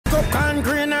up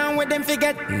concrete and with them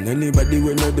forget. Anybody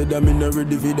when know that I'm in a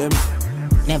ready for them.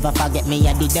 Never forget me,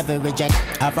 I the devil reject.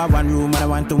 Have a one room and I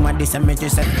want to my disseminate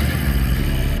yourself.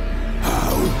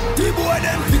 The boy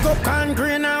them pick up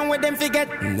concrete and with them forget.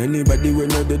 Anybody when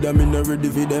know that I'm in a ready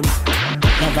for them.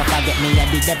 Never forget me, I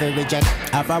the devil reject.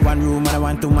 Have a one room and I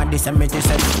want to my disseminate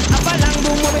yourself. Have a long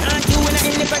room where we aren't you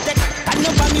in the protect. Can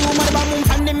you buy me woman about moon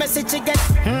from the message you get?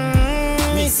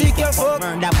 Me sick your fuck.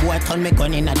 That boy turn me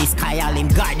gun in the sky, all him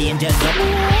guardian just up.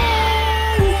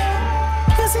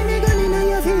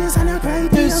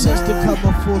 This is the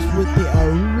cover force with the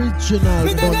original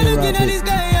Bunny Rabbit. This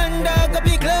guy and dog up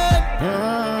the club.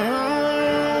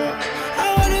 I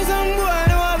want some boy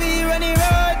know we run the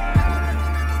road.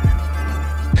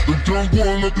 They can't go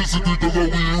on like this city cause we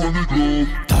run the club.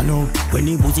 Tano, when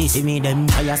the pussy see me, them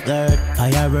fire skirt.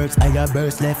 Fireworks, fire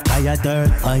burst, left fire dirt.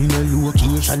 Final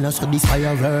location, so this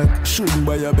firework. Shouldn't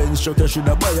buy a Benz truck, you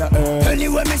shoulda buy a earth.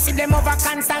 Anyway, me see them over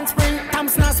constant spring.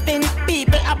 Thumbs not spin,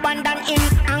 people abandon him.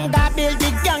 Anger build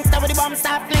the gangster with the bomb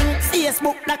start fling.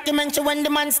 Facebook documentary when the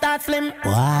man start flim.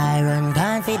 Why run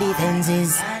gone for the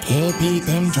fences? KP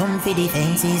them jump for the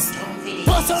fences.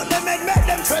 Bust out them and make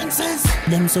them fences.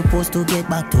 Them supposed to get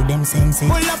back to them senses.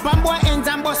 Pull up and boy ends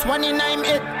and bust one in I'm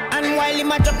it. And while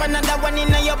him a drop another one in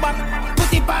your back.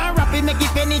 Put it on rap, it make it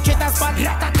penetrate a spot.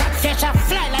 Catch a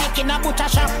fly like in a butcher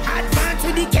shop. Advance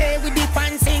with the K with the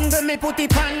pan single, me put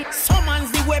it on.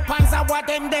 Summons the weapons are what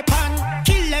them they pan.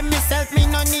 Kill them myself, me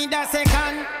no need a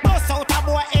second. Bust out a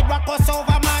boy head what goes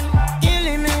over man.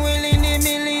 Killing me will in the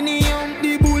millennium.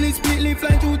 The bullets split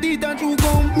fly through teeth and through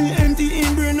gum. Me empty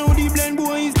in brain, now the blend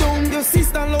boy is down. Your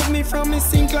sister love me from me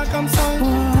sink like I'm sung.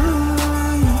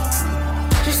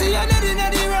 She say you're dead in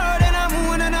the road and I'm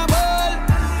moon and a ball.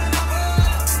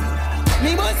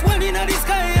 Me must one in the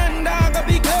sky and dog a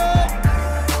big girl.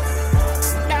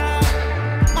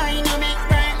 I know make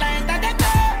bright like that.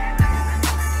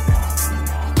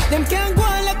 Them can't go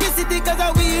on like the city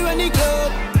cause we run the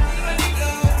club.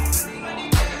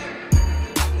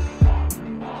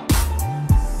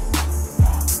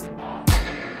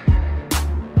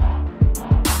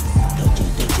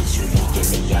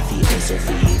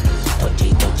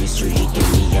 Touchy street, give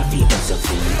me a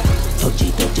philosophy.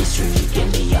 Touchy street, give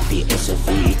me a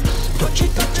philosophy. Touchy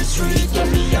street, give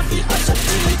me a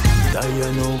philosophy. Die,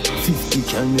 you know, 50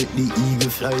 can make the eagle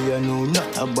fly, you know.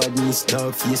 Not a bad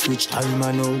mistake, face which time,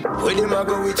 I know. Where them a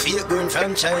go with fake gun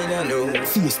from China, no.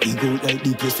 Face the gold like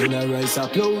the place when I rise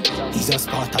upload. He's a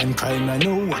Spartan crime, I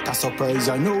know. What a surprise,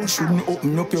 I know. Shouldn't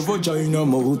open up your vagina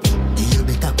mouth. You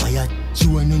better quiet,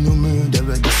 you ain't no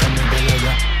murderer, this another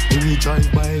liar. When you drive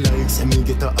by like say me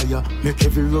get a higher. Make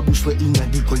every rubbish way in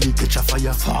the gully catch a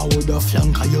fire. Forward a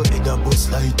flank and your head a bust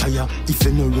like tire. If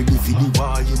you not ready for the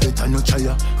war, you better not try.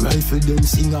 Rifle them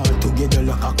sing all together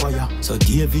like a choir. So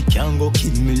David can go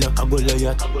kill me like a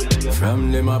Goliath.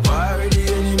 From them a power the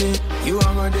enemy. You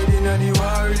are my dead in the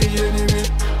war the enemy.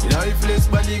 Lifeless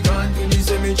body gone to the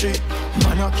cemetery.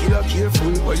 Man a killer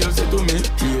careful what you say to me.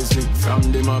 Please slip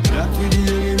from them a plot with the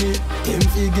enemy. Them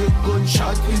fi get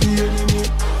gunshot with the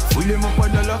enemy. Full them up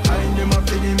on the lock and them a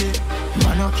penny me.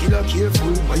 Man a killer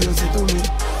careful what you say to me.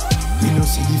 Me no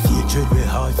see the fake dread where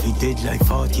hard fi dead like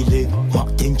 40 leg.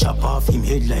 Mac 10 chop off him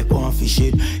head like one fish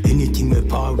head. Anything we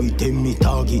par with them, me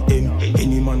target them.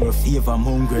 Any man we favor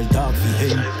mongrel dog fi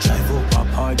him. Drive up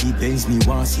a party Benz, me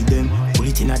want see them. Pull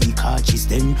it in a the cartridge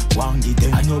them, want the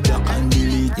them. I know black and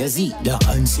delete, you see black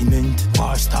and cement.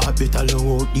 War start better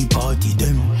low out the party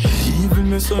them. Even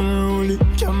me son roll it,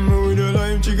 camera with a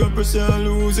life trigger press and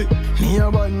lose it. Me a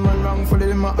bad man wrong for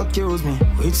them a accuse me.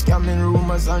 With scamming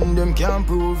rumors and them can't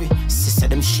prove it. Sister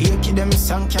them shaky, them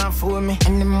song can't fool me.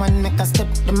 And the man make a step,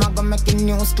 them a go make a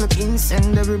news clip.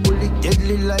 Incendiary bullet,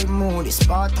 deadly like moody.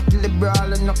 Spartacle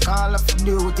brawl and no call for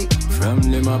duty. From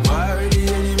them a power the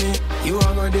enemy. You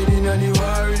a go dead in the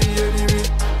war the enemy.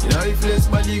 Lifeless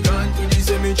body gone to the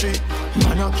cemetery.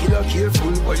 Man a killer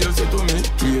careful what you say to me.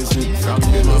 Please me from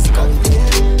them a power.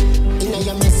 Inna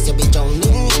your mess you be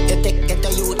drowning. You take it to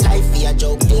youth life for a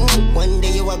joking. One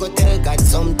day you a go tell God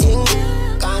something.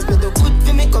 Cause me do good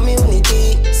for me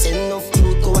community. Send enough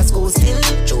youth go a school still.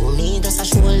 Show me just a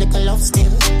show little love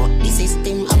still. But the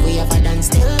system have we ever done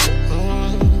still.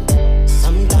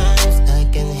 Sometimes I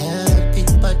can help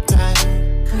it but cry.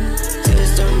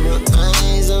 Tears on my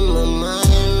eyes and my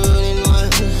mind running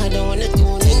wild. I don't wanna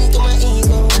tune into my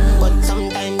ego. But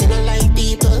sometimes I don't like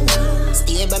people.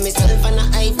 Stay by myself and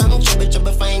I from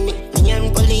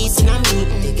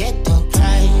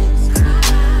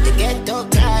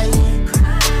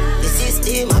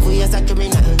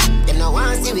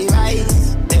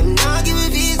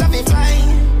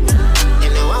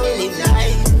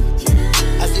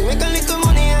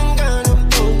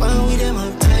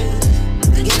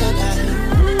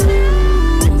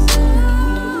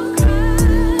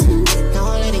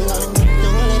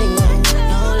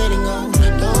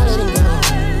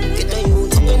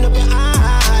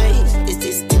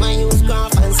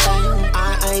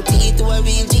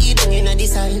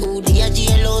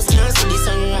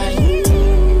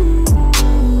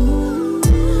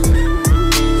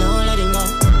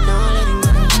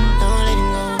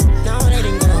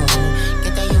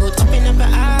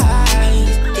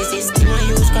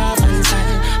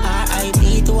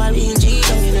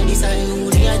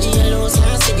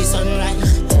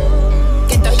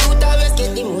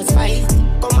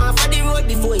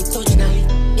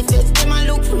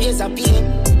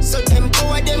disappear. So them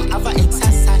power them have a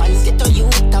exercise. And get to you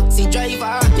taxi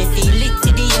driver. Me feel it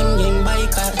for the young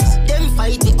bikers. Them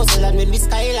fight the hustle and when we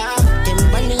style up. Them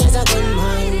banding as a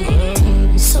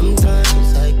gunman.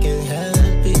 Sometimes I can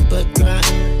help it but cry.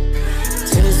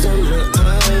 Tears on my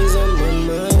eyes and my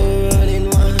mind running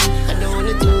wild. I don't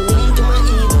wanna do into my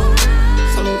evil.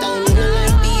 Sometimes I don't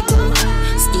like people.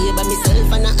 Stay by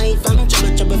myself and I hide from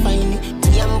trouble find me.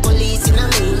 Me and police in a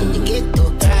me. The ghetto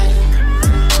cry.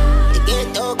 The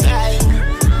ghetto cry.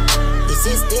 The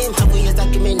system have ways that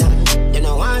criminal. They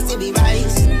don't want to be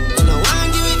rise. They don't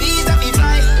want you with visa be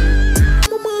fly.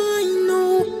 My mind, no.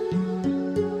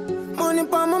 Money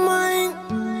for my mind.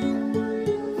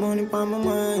 Money for my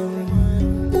mind.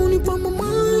 Money for my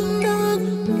mind, dog.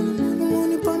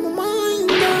 Money for my mind,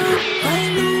 dog.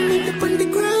 Right now, me up on the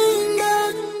grind,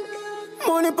 dog.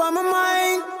 Money for my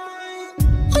mind.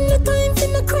 And the time for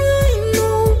the crime, no.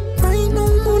 Right now,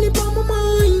 money for my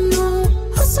mind, no.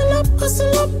 Hustle up,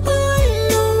 I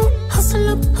know. Hustle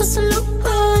up, I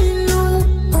know.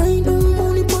 Right now,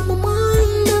 money for my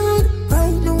mind, dog.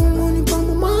 Right now, money for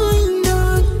my mind,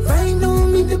 dog. Right now,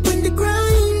 me up on the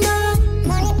grind, dog.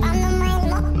 Money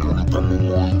for my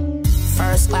mind.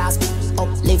 First class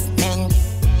upliftment.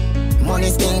 Money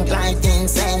stink like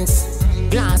incense.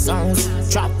 Glass house,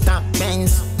 drop top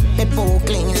Benz. People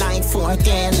clean like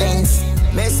 4K lens.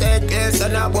 Me said yes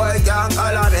and a boy can't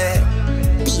call me.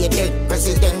 Be a dead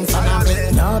president for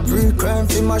me. Now pre-crime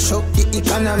fi mash up the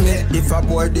economy. If a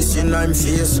boy this in I'm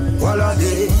face, walla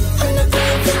day. And the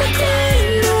time for the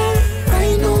crime, no.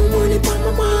 Right now, money for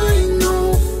my mind, no.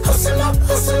 Hustle up,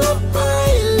 I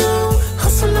know.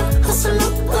 Hustle up,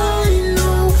 I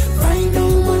know. Right now,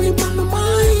 money for my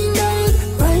mind, dog.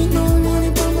 Right now, money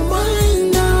for my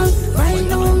mind, dog. Right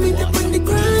now, me up on the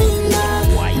grind, dog.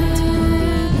 White.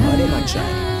 How they man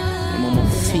try? The mama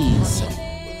feels.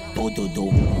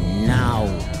 Do now.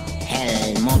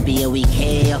 Hell, mo be we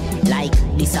care. Like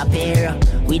disappear.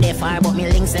 We dey far but me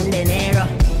links them the nearer.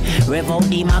 Rev out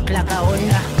the Mac like a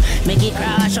Honda. Make it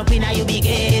crash up in a you big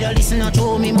head. Or listen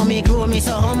to me, mommy grow me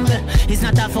so humble. It's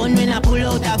not a fun when I pull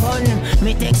out a gun.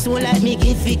 Me text so like me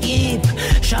give fi keep.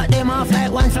 Shot them off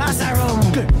like one flask of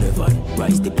rum. Never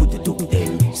rise they put it to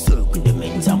them. Circle the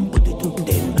men's and put it to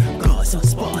them. Cross and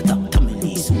Sparta.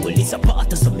 Tamil soul is a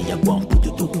part of some me I want put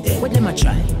it to them. What them a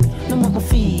try? No more my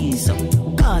fees up.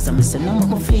 Cause I'm missing no more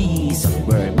my fees up.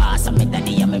 World boss I'm a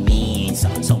daddy I'm a means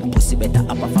up. Some pussy better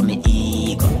up for me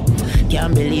ego.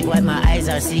 Can't believe what my eyes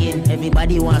are seeing.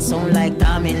 Everybody wants sound like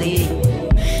Tommy Lee.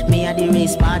 Me a the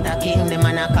race part of king, them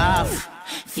and a calf.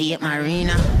 Fiat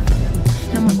Marina.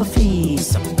 No more my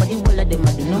fees up. But the whole of them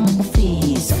a do no more my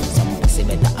fees up. Some pussy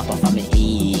better up for me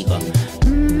ego.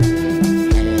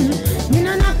 Me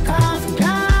no knock off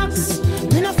clocks.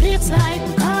 Me no flex like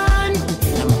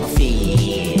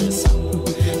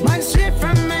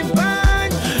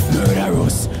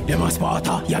them a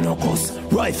Sparta, ya no cuss.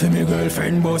 Right for me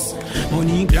girlfriend boss.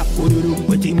 Money clap, do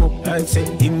wet him up like say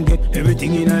him get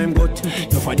everything in him gut.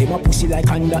 Enough of them a pussy like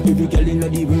under every girl in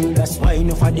the world. That's why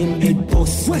enough of them head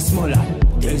bust. West Muller,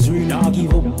 there's real not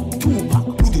give up.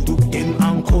 Tupac, put it up them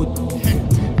and cut.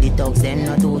 The dogs them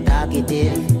not too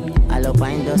talkative. All up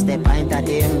and dust they point at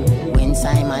him. When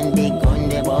Simon big gun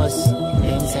the boss,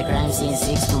 them say crime scene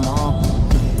 6 more.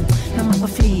 No more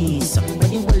fees, but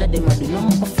the whole of them a do no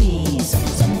more fees.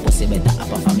 Some pussy better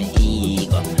up for me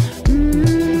ego.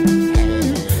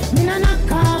 Me no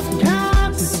knock off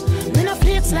clocks. Me no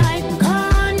flex like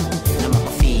gun. No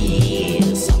more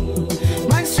fees.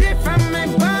 One straight from my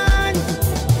band.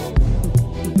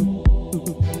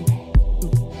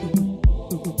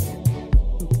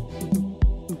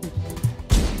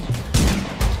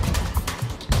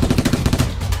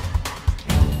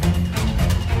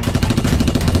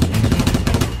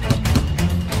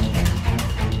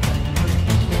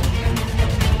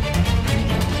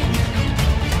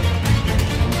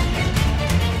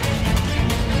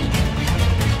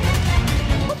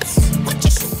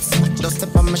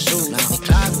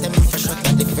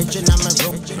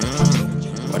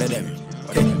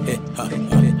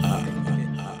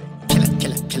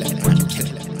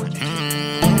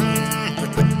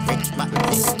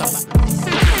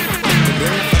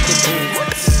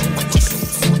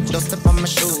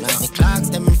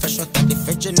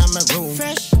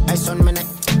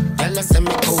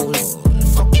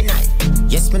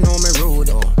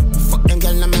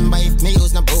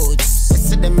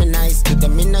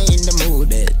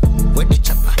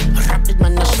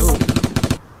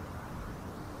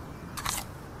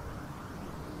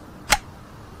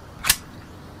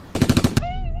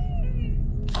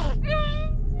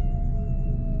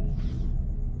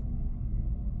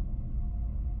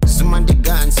 on the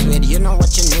gun sweat. You know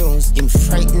what you news. Him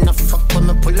frightened the fuck when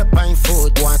me pull up on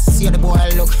foot. Want see the boy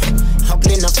look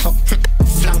ugly enough fuck.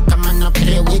 Flank a man up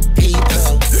play with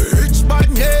people. Rich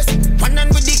badness, one on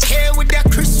with the K with the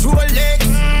Chris Rolex.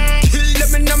 Kill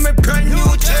them in my brand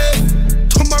new chain.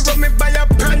 Tomorrow me buy a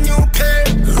brand new pair.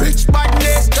 Rich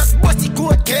badness, just bust it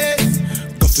good case.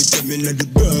 Coffee coming at the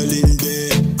Berlin day.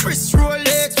 Chris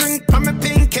Rolex, ring from me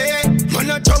pinky. Man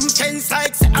a jump 10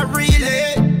 sides, I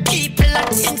relay. People a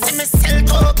think see me sell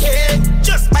cocaine.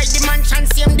 Just buy the mansion,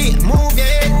 same day,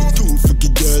 movie. Two freaky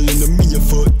girl in the me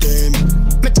for them.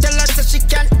 Me tell her so she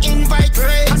can invite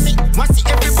race. Want see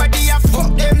everybody a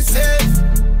fuck themselves.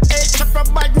 Hey, chop a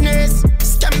badness.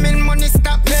 Scamming money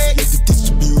stop me. Let the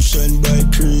distribution by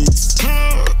crates.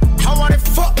 How are the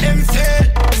fuck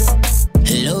themselves?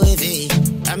 Louis V,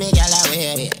 tell me gal I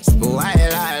wear this. While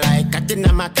I like cutting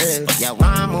on my tail. You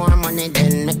want more money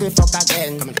then make me fuck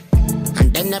again. Come on.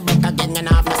 And then I broke again and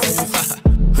have myself.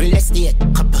 Real estate,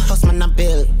 couple house man a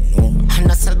bill.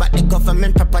 And I sell back the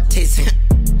government properties.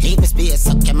 Leave me space,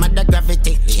 suck your mother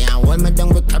gravity. Yeah, hold me down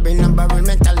with cabin and barrel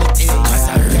mentality. Cause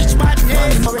I rich bad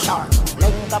name for a shark.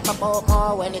 Link up a boat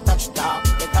more when it touch top.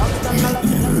 The touch down my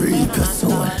love. Rico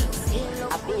soul.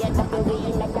 I be at the baby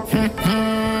like a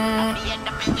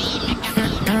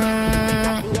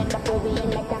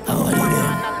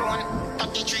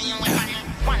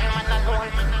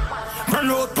run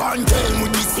out Pontail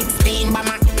with the 16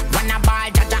 bomber. Wanna ball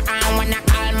jaja and wanna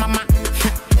call mama.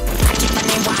 Catch it on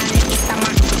the wall like it's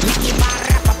summer. Make it bar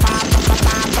papa.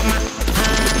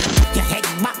 Your head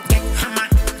back get hammer.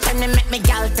 Tell me make me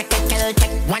gal take a kill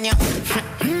take one you.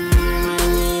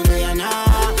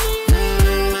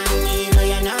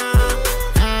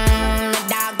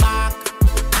 Dog back,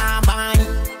 carbon.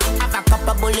 Have a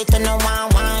couple bullet to no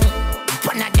one.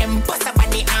 One of them bust up on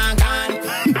the organ.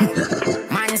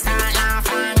 Man start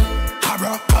laughing.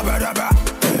 Habra.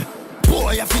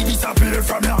 Boy, I feel disappear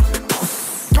from you.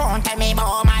 Don't tell me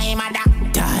about my mother.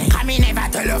 Die. I me never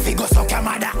tell you fi go suck your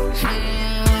mother.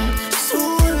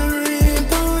 Soul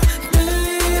Reaper,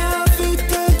 they have to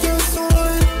take your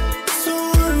soul.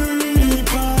 Soul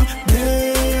Reaper,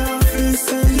 they have to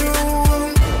sell you.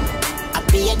 I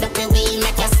pay the pay we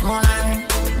make you small.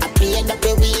 I pay the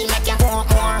pay we make you want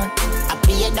more. I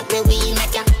pay the pay we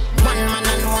make you one man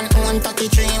alone own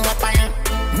 33 weapon.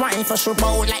 Rifle shoot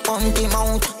out like hunting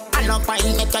mount. I know why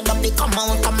make your dopey come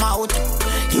out.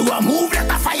 You a move like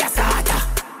a fire starter.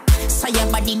 So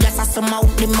your body just a some out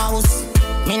the mouse.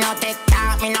 Me no take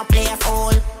talk, me no play a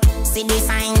fool. See the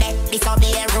sign that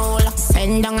disobey a rule.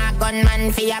 Send down a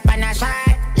gunman for your pan a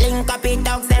shot. Link up it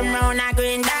dogs them round a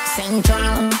green dot.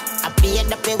 Central, I pay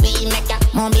the pay we make ya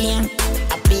Mobian.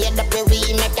 I pay the pay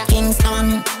we make ya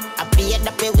Kingston. I pay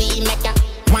the pay we make ya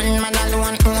one man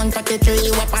alone own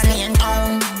 33 weapon in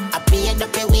town. I pay the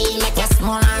pay we make ya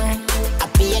small. I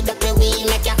pay the pay we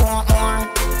make ya more.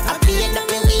 I pay the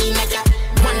pay we make ya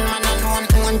one man alone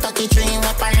own 33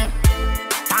 weapon.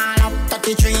 Turn up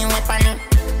 33 weapon.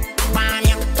 Ban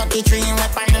ya 33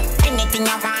 weapon. Anything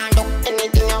you want do,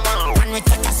 anything you want. When we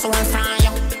take a soul from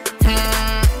you,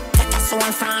 take a soul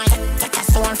from you, take a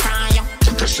soul from you,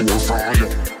 Take a soul from you.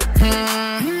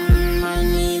 I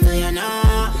need you know.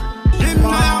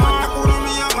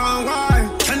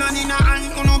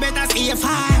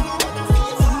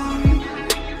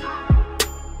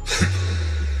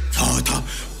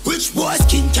 Which boy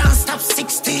skin can't stop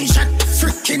 16 shot?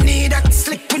 Freaking need that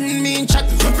slick with me chat.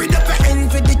 Rub it up your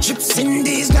end with the chips in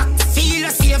these lock. Feel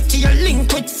a safety your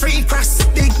link with free cross.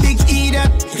 Big eater,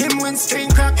 him when string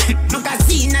crack.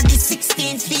 Magazine at the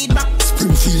 16th feedback.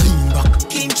 Springfield lean back.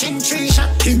 King chin tree shot.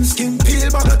 King skin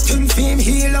peel back. A King fame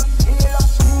heal up.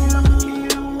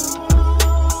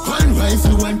 One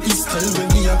rifle, one pistol when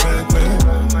we a work.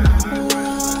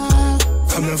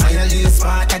 From a violate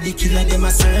spot at the killer them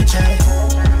a search.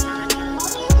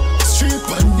 Strip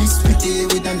on this pretty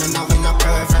with another win a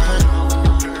perfect.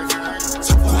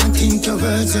 So one think your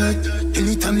words hurt.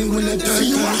 Anytime you will a dirt. So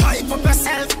you a hype up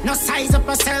yourself, no size up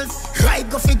yourself. Right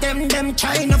go for them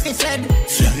try not fi fled.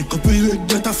 Fly couple head,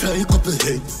 better fly couple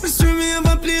head. Mystery me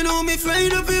ever play now me fly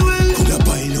up a well. Coulda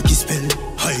buy lucky spell,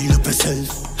 hide up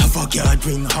yourself. Have a guard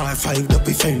ring, high five up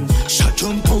a fence. Shot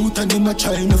jump out and them a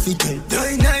try not fi tell.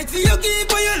 Die night for your keep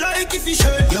what you like if you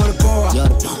should. You're the power,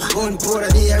 gun pour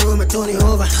the air room and turn it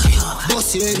over.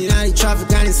 Bust you in the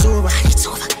traffic and it's over.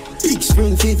 Big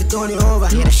Springfield for turn it over.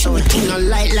 Yeah, the show it in a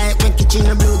light like when kitchen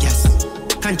a blue gas.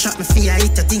 Can't trap me fear,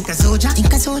 it a think a soldier.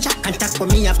 Can't talk for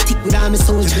me, I've tick with all my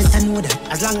soldiers. You better know that.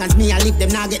 As long as me, I live them,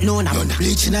 now get known.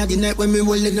 Bleaching at the night when me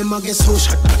will in them, I get so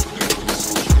shot.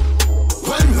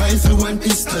 One rifle, one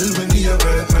pistol when we a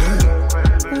work.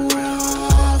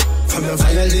 From From the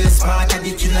violence part of the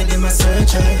killer, them a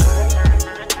searcher.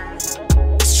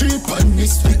 Street on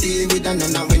this we deal with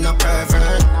and none we no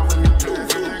pervert.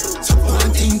 So one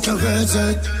thing to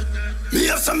revert. Me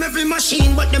have some every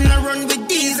machine, but them not run with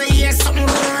these. I hear something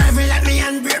more every like me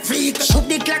and break free. Shoot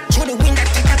the clock through the window,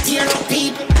 take a tear up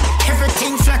people.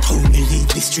 Everything flat, how me lead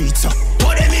the streets up.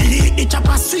 But them me lead the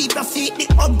chopper, sweep the feet. The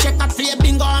object of play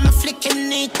bingo, I'm a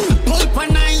flicking it. Pulp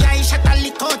on eye, shut a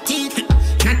lick out teeth.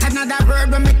 Not another word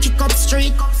when me kick up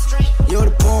street. You're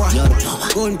the power,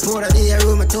 going pour the air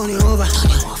room, I turn it over.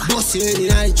 Boss you in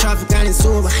the traffic and it's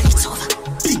over.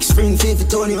 Big spring fit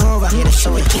turn it over. Yeah, the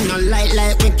show it king no light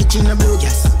like when kitchen a blue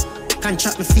gas. Can't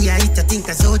trap me fear, I think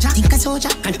a soldier.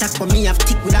 Can't talk for me, I've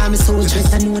tick with all my soldiers.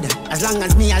 Better know that. As long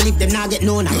as me, I live, them not get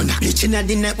known. Glitching at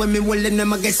the night when me holding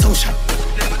them, I get social.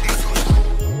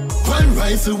 One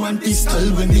rifle, one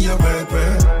pistol when me a work.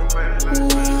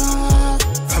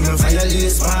 From a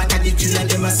violence part of the killer,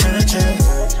 them a searcher.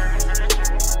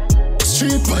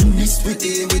 Street on this we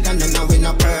deal with and then we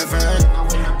no pervert.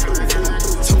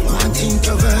 So one thing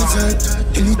to revert.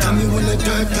 Anytime you wanna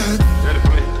dirt.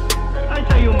 I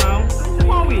tell you, man,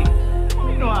 1 week.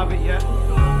 You don't have it yet.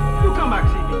 You come back,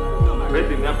 see me. Wait,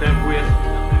 me have time to waste.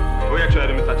 We actually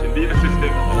have to touch in the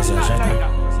system.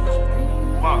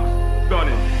 Max, done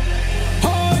it.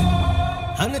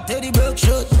 I'm a Teddy broke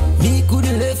shot. Me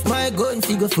couldn't left my gun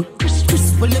figure foot.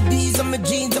 Chris full of bees on my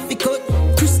jeans off the cut.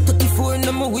 Chris 34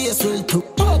 and my waist well took.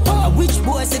 A which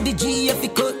boy said the G off the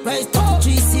cut. Price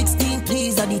 316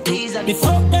 please at the tease. The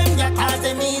fuck them got as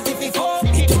them easy if you fall.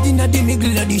 The dead in the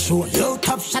middle of the show. Low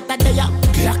top shot at the ya.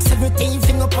 Glocks 17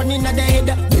 finger pon in the head.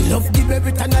 Me love the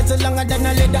baby tan as longer than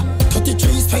a leather.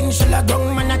 33 swing shell a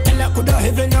gong man a tell her. Coulda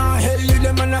heaven or hell you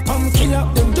them man a come killer.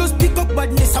 Them just pick up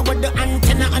badness I with the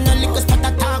antenna and a lick spot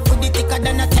a talk with the thicker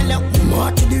than a teller.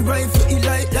 More to the rifle he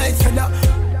like fella.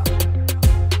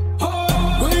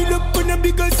 Wind up on the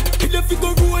biggest. He love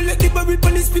go roll like the barrel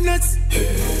on the spinners.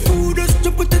 Who just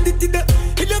jump out of the tidder.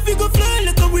 He love go fly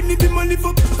like a winnie be my lift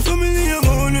up. So many young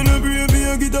on and a baby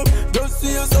a get up. Just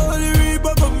see us all the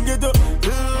reaper come get up.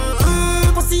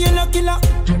 Pussy and a killer.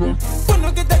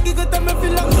 Wanna get a gig out of my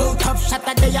filler. Low top shot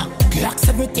at the ya. Glock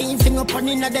 17 finger pon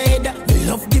in the head. Me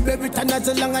love the baby tan as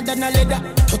longer than a leather.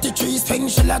 33 swing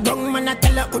shell a gong man a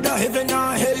tell her. Coulda heaven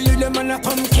or hell you them man a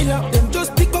come killer. Them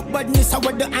just pick up badness I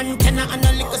with the antenna and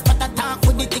a lick spot a talk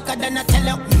with the thicker than a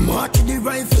teller. More to the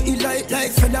rifle he like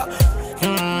fella.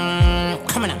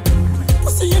 Come on now.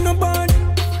 Pussy you no bad.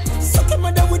 Suck your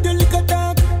mother with the liquor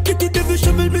talk. Get the devil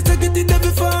shovel, Mr. Get the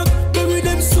devil fuck. Bury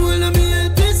them soul and me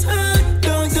help his heart.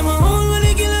 Don't say my whole when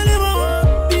they kill them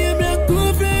all. Be a black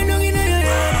girlfriend down in the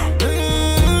head.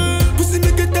 Pussy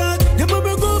make a talk. Them a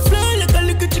go fly like a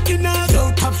little chicken out.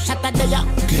 Low top shot at the ya.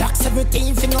 Glock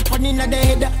 17 finger pon in the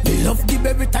head. Me love the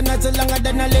baby tan as longer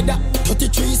than a leather.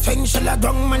 33 swing shell a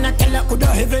gong man a tell her. Coulda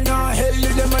heaven or hell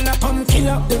you them man a come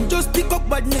killer. Them just pick up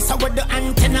badness I with the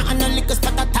antenna and a lick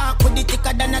spot a talk with the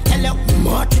thicker than a teller.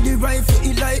 More to the rifle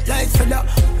he like fella.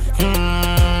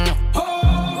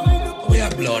 We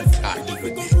are blood clot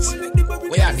dividends.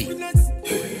 We are the.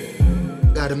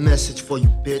 Got a message for you,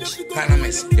 bitch. Kind of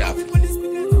message you have.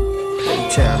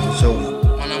 Time is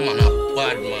over. Man, I'm a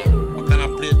bad man. What kind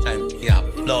of playtime to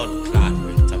get blood clot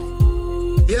with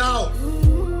time? Yo!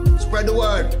 Spread the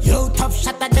word. Yo, top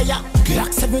shot at the ya.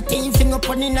 Glock 17 finger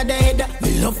pon in the head.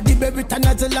 Me love the baby tan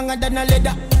as longer than a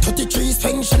leather. 33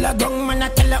 swing shell a gong man a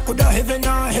tell her. Coulda heaven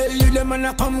or hell you them man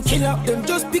a come killer. Them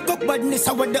just pick up badness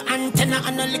I with the antenna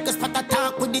and a lick spot a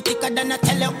talk with the thicker than a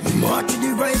teller. More to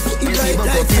the rifle he like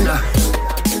fella.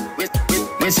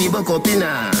 We see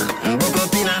Bokopina,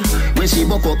 we see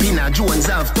Bokopina, Jones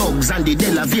have thugs and the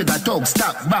De La Vega thugs,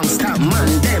 stop, bang, stop,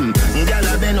 man, them.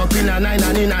 Gyal been up in a 9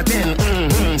 and in a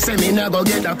 10. Say me nah go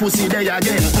get a pussy day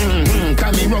again.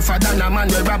 Can me rougher than a man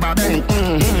with rubber band.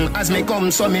 As me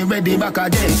come, so me ready back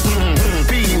again.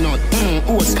 Peanut,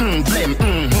 oats,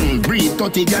 blem. Breed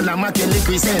 30 gyal a making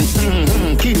liquid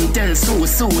scent. Kim tell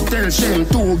Sue tell Shem.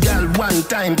 2 gyal 1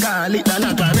 time, call it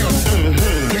another rent.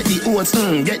 Get the oats,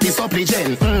 get the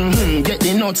supplement. Get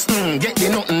the nuts, get the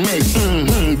nothing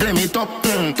made. Blame it up,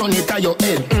 turn it to your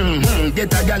head.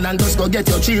 Get a gal and just go get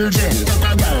your children.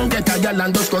 Get a gal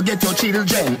and just go get your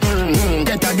children.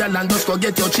 Get a gal and just go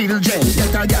get your children.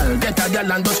 Get a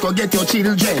gal and just go get your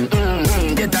children.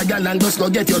 Get a gal and just go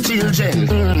get your children.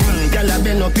 Gal a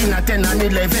been up in a 10 and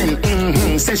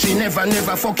 11. Say she never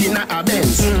fucking a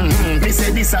Benz. Me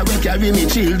say this a way carry me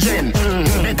children.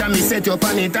 Better me set your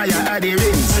pan it higher at the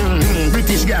rings.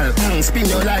 British girl, spin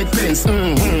your light fence.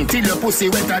 Till your pussy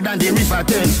wetter than the river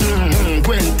Thames.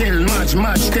 Gwen tell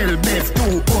Match tell Beth.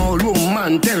 Two old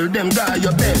woman tell them guy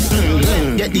your best.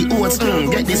 Get the oats,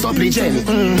 get the supplicant.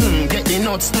 Get the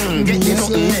nuts, get the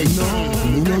nothing egg.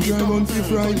 Me no care gun fi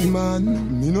frighten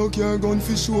man. Me no care gun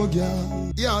fi show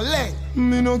girl. Yo, leg.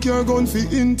 Me no care gun fi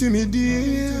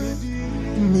intimidate.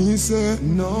 Me say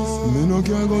no. Me no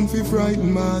care gun fi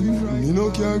frighten man. Me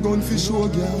no care gun fi show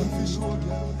girl.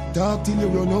 Talk till you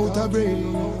run out of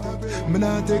breath. Me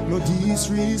nah take no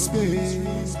disrespect.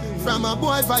 From a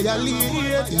boy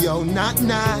violate, yo, not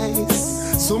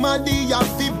nice. Somebody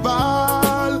have to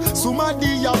ball,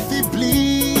 somebody have to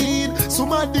bleed,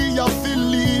 somebody have to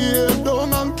live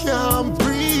down and can't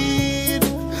breathe.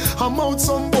 I'm out,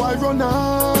 some boy run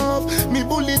off, me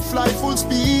bullet fly full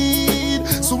speed.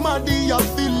 Somebody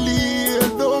have to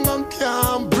live down and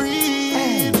can't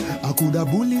breathe. I coulda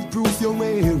bulletproof your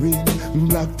wearing.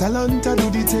 Black talent I do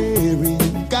the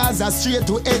tearing. Gaza straight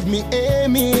to head me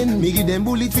aiming. Me give them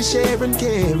bullet for sharing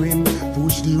caring.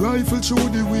 Push the rifle through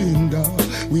the window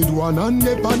with one hand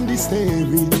up on the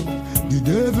steering. The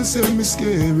devil say me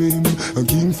scare him, and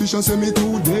Kingfisher say me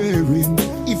too daring.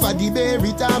 If I the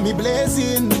berry time me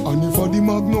blazing, and if I the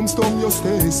magnum stone you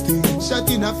stay still. Shot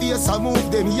in a face I move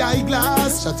them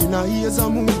eyeglass. Shot in a ears I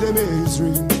move them haze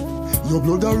ring. Your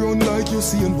blood a run like you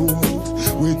seeing boat.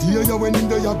 Wait here you when in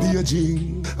there you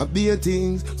Beijing. I bear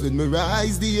things when me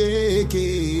rise the AK.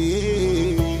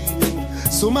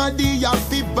 Somebody have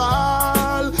to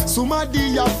ball,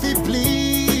 somebody have to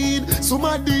bleed,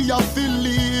 somebody have to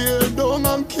lay down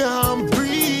and can't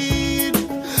breathe.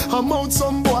 I'm out,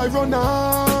 some boy run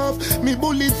off, me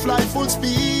bullet fly full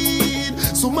speed.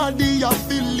 Somebody have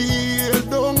to lay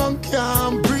down and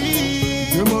can't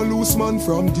breathe. Them a loose man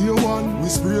from day one. We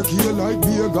spray kill like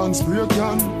beer gun spray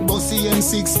can. Bossy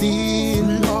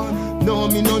M16, no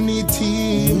me no need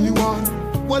team.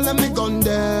 Well, let me gun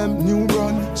them. New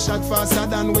brand. Shot faster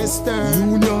than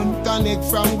Western. Union. Connect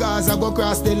from Gaza, go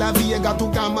cross De La Vega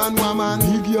to Caman Woman.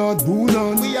 Big yard,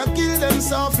 Boonan. We have killed them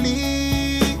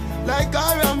softly, like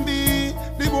R&B.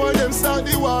 The boy them start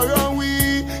the war and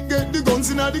we get the guns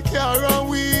in the car and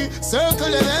we circle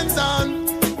the ends on.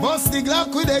 Bust the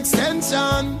Glock with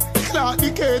extension. Clock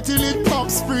the K till it pop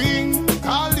spring.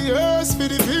 Call the hearse for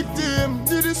the victim.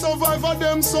 Did the survivor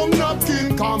them some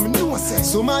napkin? Come no say.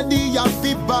 Somebody have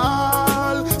to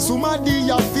ball, somebody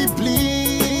have to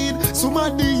bleed,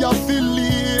 somebody have to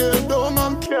lay down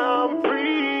and can't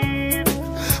breathe.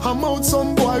 I'm out,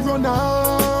 some boy run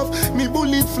off, me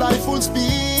bullet fly full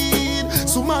speed.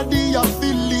 Somebody have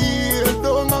to lay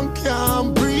down and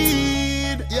can't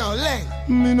breathe. Yo, leg.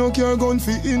 Me no care gun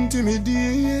fi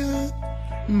intimidate.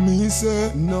 Me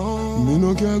say no. Me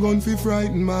no care gun fi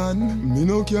frighten man. Me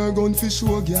no care gun fi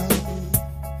show girl.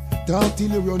 Talk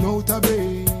till you run out of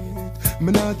breath.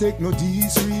 Me nah take no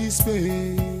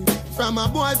disrespect. From a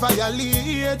boy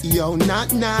violate, yo,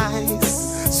 not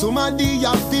nice. Somebody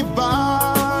have to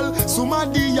ball,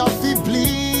 somebody have to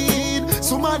bleed,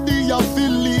 somebody have to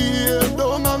lay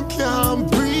down and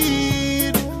can't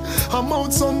breathe. I'm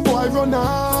out, some boy run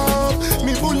off,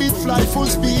 me bullet fly full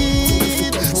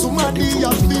speed. Somebody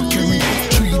have to leave.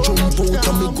 Three jump out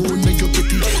and me go make you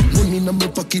get it. Money in my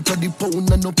pocket for the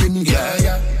pound and no penny.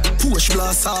 Yeah. Push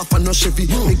blast off and no Chevy.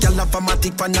 Me gal have a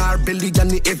matic pan her belly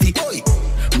and the heavy.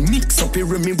 Mix up here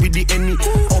me with the enemy.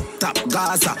 Up top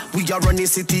Gaza, we are running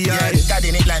city. Yeah, got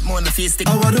in it like more than a face stick.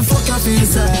 I want the fuck I feel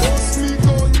sad. Bust me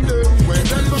gun them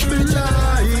whenever me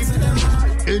like.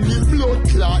 Any blood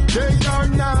clot day or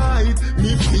night.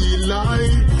 Me feel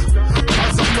like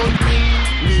as I'm on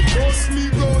me bust me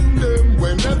gun them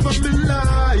whenever me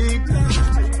like.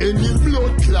 Any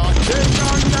blood clot day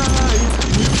or night.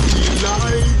 Me feel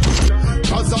like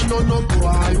cause I'm not no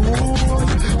boy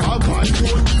wood. I'm my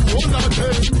only one of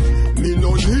them. Me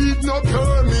no need no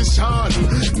permission.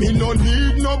 Me no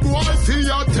need no boy fi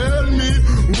ya tell me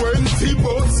when fi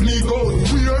bust me gun,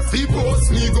 where fi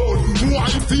bust me gun, why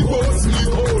fi bust me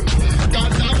gun. Got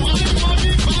that money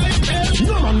fight them.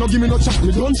 No man no give me no chat,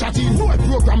 me gun chatting. Boy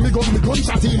program me gun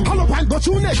chatting. All up and go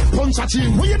through neck, punch at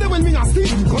him. When you there when me a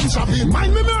steal, gun shopping.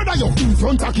 Mind me murder you in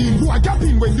front of him. Boy gap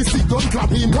in when the stick gun clap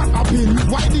him. What happen?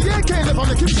 Why the AK never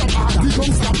make him shop hard? The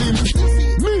gun stop him.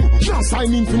 Me now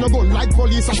sign in for no gun like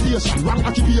police a station. Wrong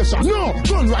occupation. No,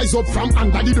 gun rise up from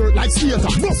under the dirt like skater.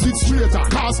 Bust it straighter.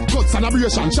 Cause cuts and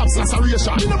abrasion, chops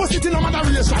laceration. Me never sit in no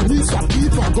moderation. We swap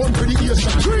people gun for the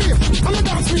Asian. Creep, and the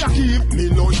dance me a keep. Me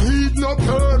no need no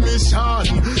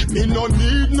permission. Me no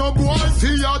need no boy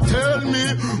fi ya tell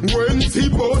me when fi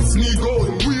bust me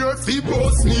gun, where fi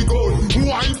bust me gun,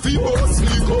 why fi bust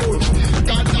me gun.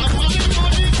 Got that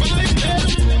money fight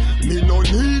them. Me no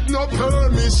need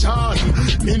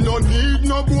permission. Me no need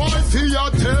no boy fi ya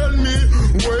tell me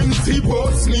when fi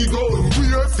boss me gun,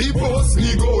 where fi boss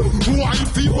me gun, why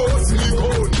fi boss me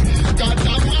gun. Got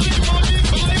that money.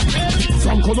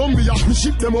 From Colombia, we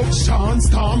ship them up, Sean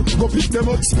Storm. Go pick them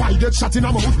up, spy get shot in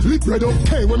a mouth. Lip red up,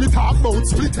 K when we talk about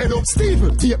split head up.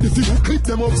 Steven, tape the figure, clip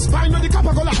them up. Spine when the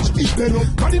copper go lash, eat them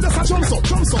up. Body that's a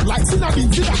jumps up, like Sinabin,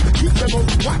 Zida. Keep them up,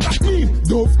 what that mean?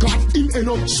 Dove cut, him end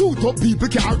up, shoot up, people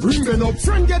can't bring them up.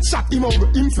 Friend get shot, him up,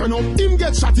 him friend up. Him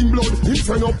get shot in blood, him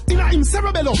friend up. Inna him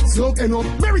cerebellum, slug end up.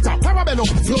 Merita, parabellum,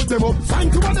 float them up.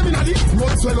 Find two of them inna the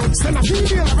blood swell up. Send a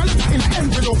female, a letter in a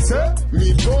envelope, say.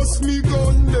 Me boss me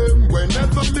gun them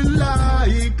whenever me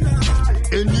like.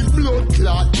 Any blood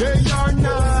clot day or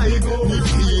night. Me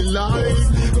feel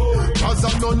like, cause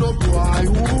I'm not no boy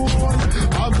woman.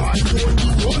 I'm the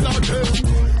one of them.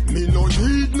 Me no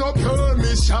need no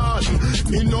permission.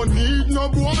 Me no need no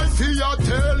boy fi ya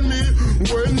tell me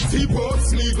when fi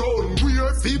boss me gun,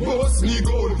 where fi boss me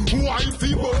gun, why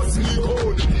fi boss me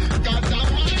gun. Got that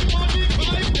money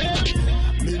by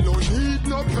them. Me no need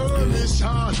no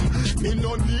permission. Me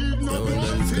no need no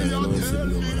boy fi ya tell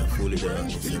me when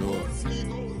fi boss me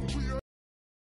gun.